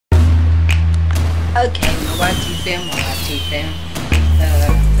Okay, Mawati fam.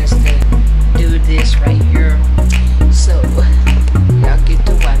 Let's do this right here. So y'all get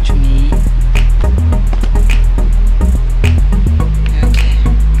to watch me. Okay.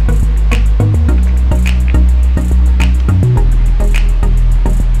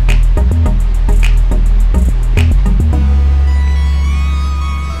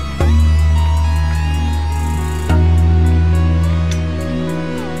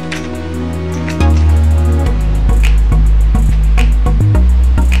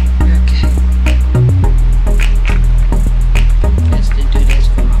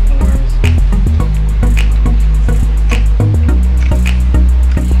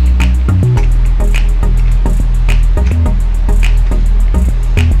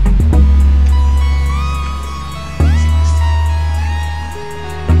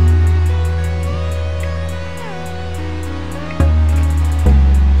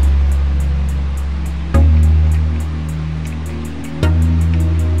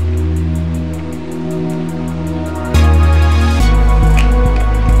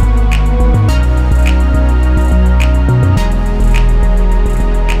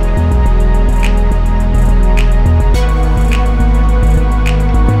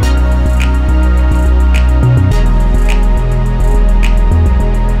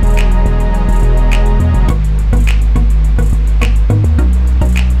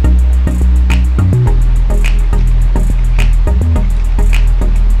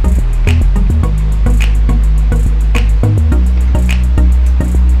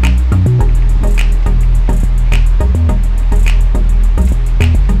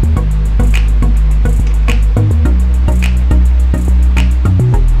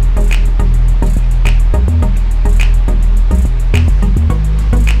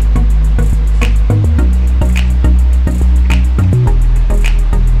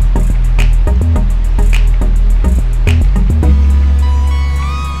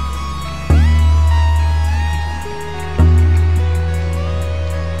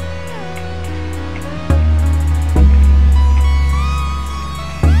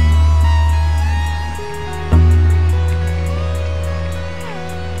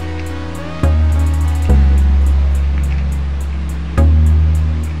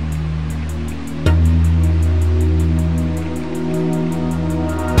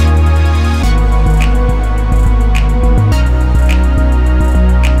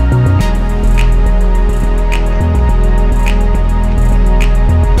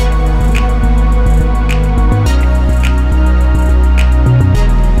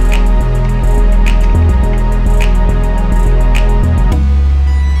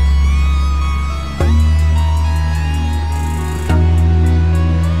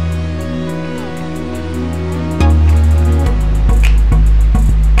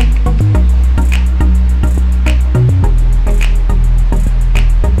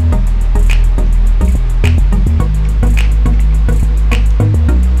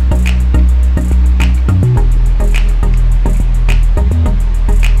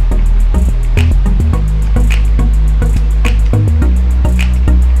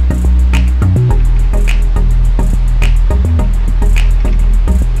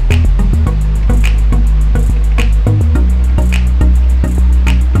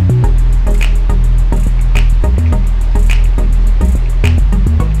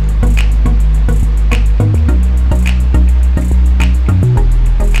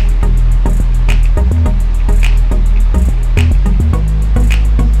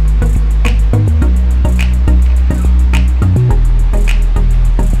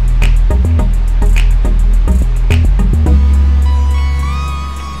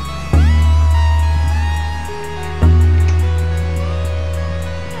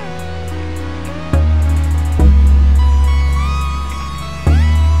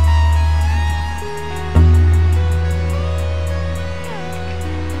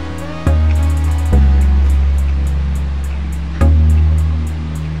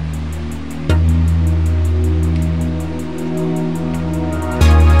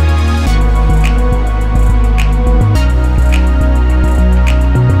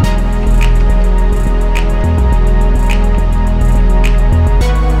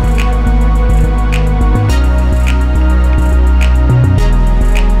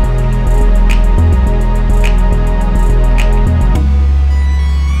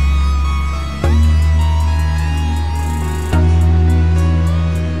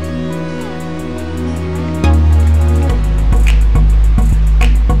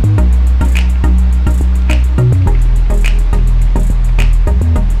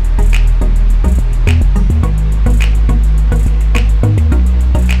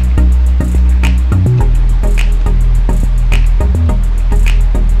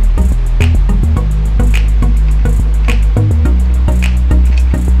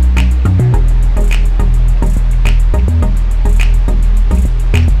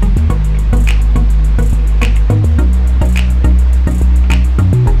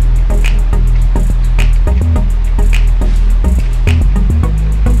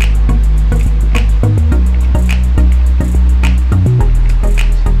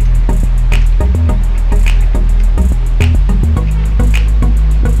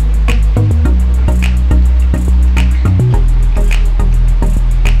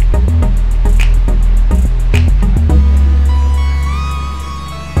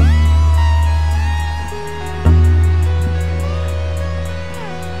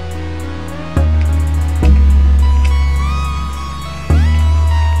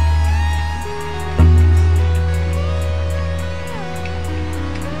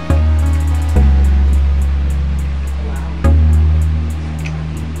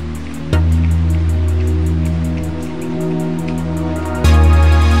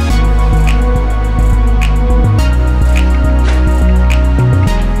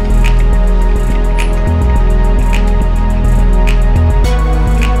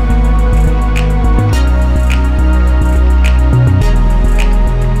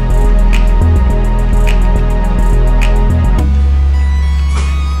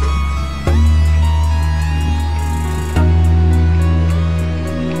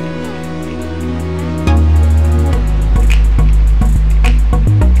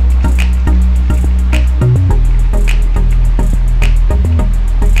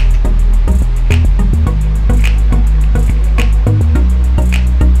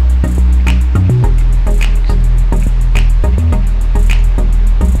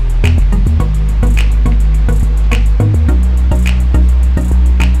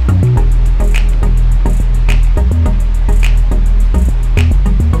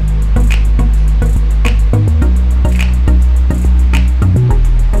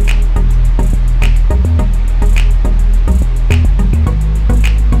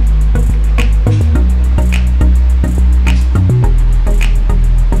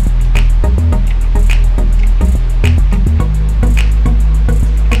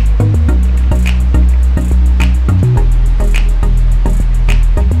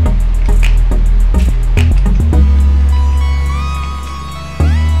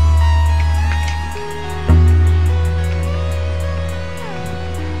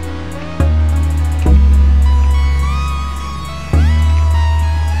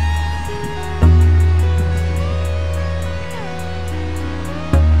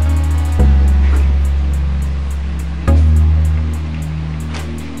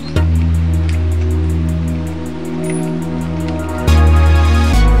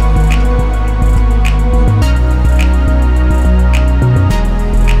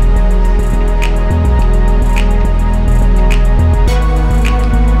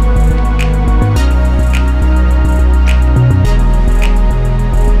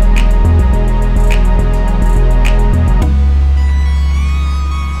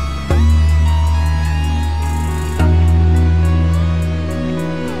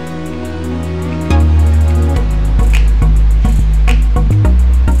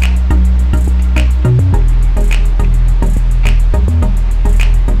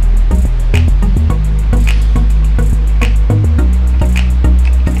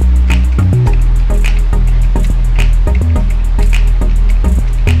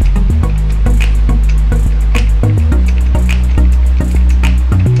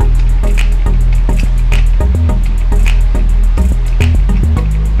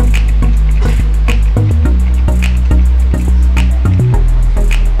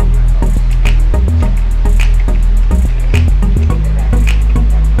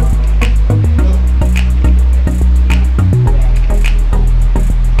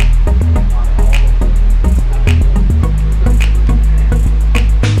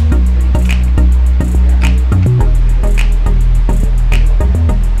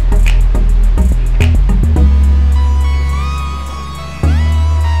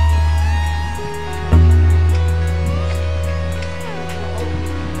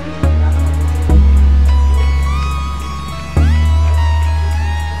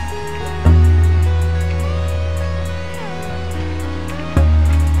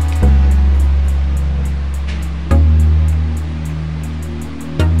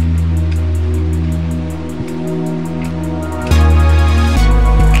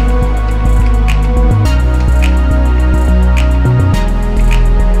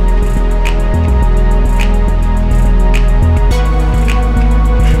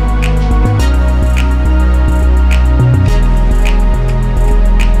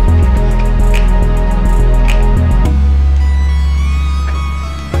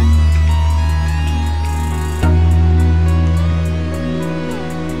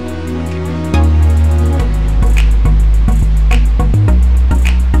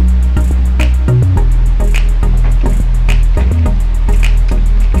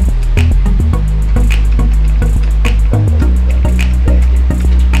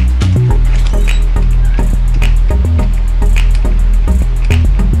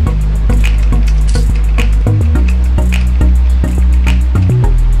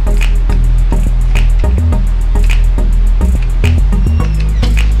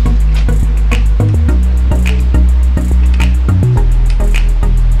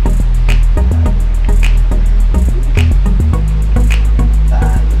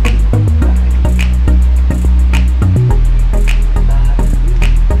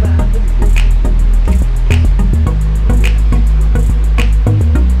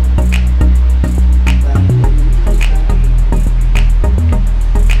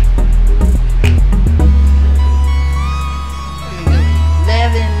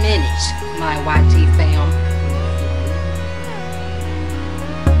 my YT fam.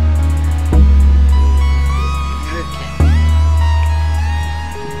 Okay.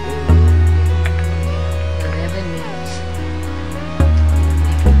 11 minutes.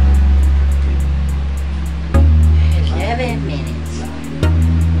 11 minutes.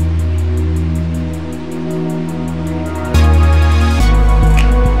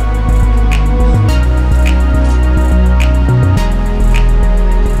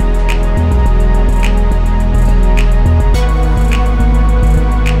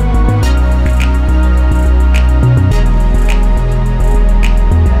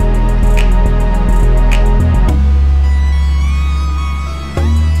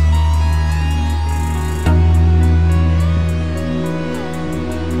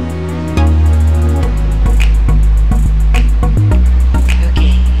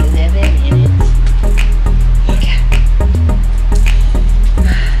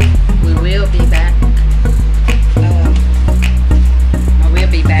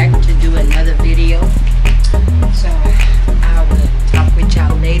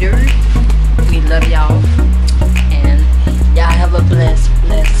 Love y'all, and y'all have a blessed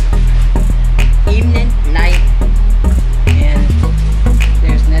evening, night, and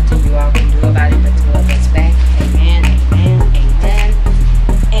there's nothing you all can do about it but to love us back. Amen, amen, amen.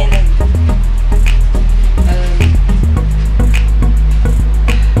 And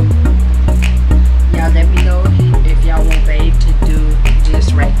y'all let me know if y'all want Babe to do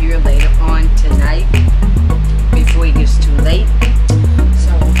this right here later on tonight before it gets too late.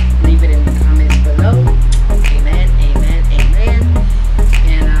 So leave it in the comments below. Amen, amen, amen.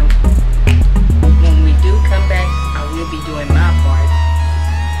 And when we do come back, I will be doing my part.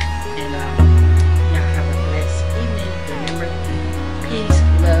 And y'all have a blessed evening. Remember, peace,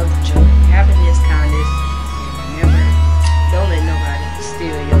 love, joy, happiness, kindness, and remember, don't let nobody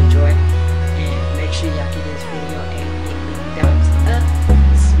steal your joy. And make sure y'all give this video a big thumbs up.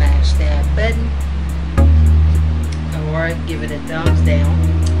 Smash that button, or give it a thumbs down.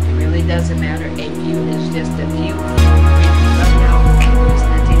 It really doesn't matter. A view is just a view.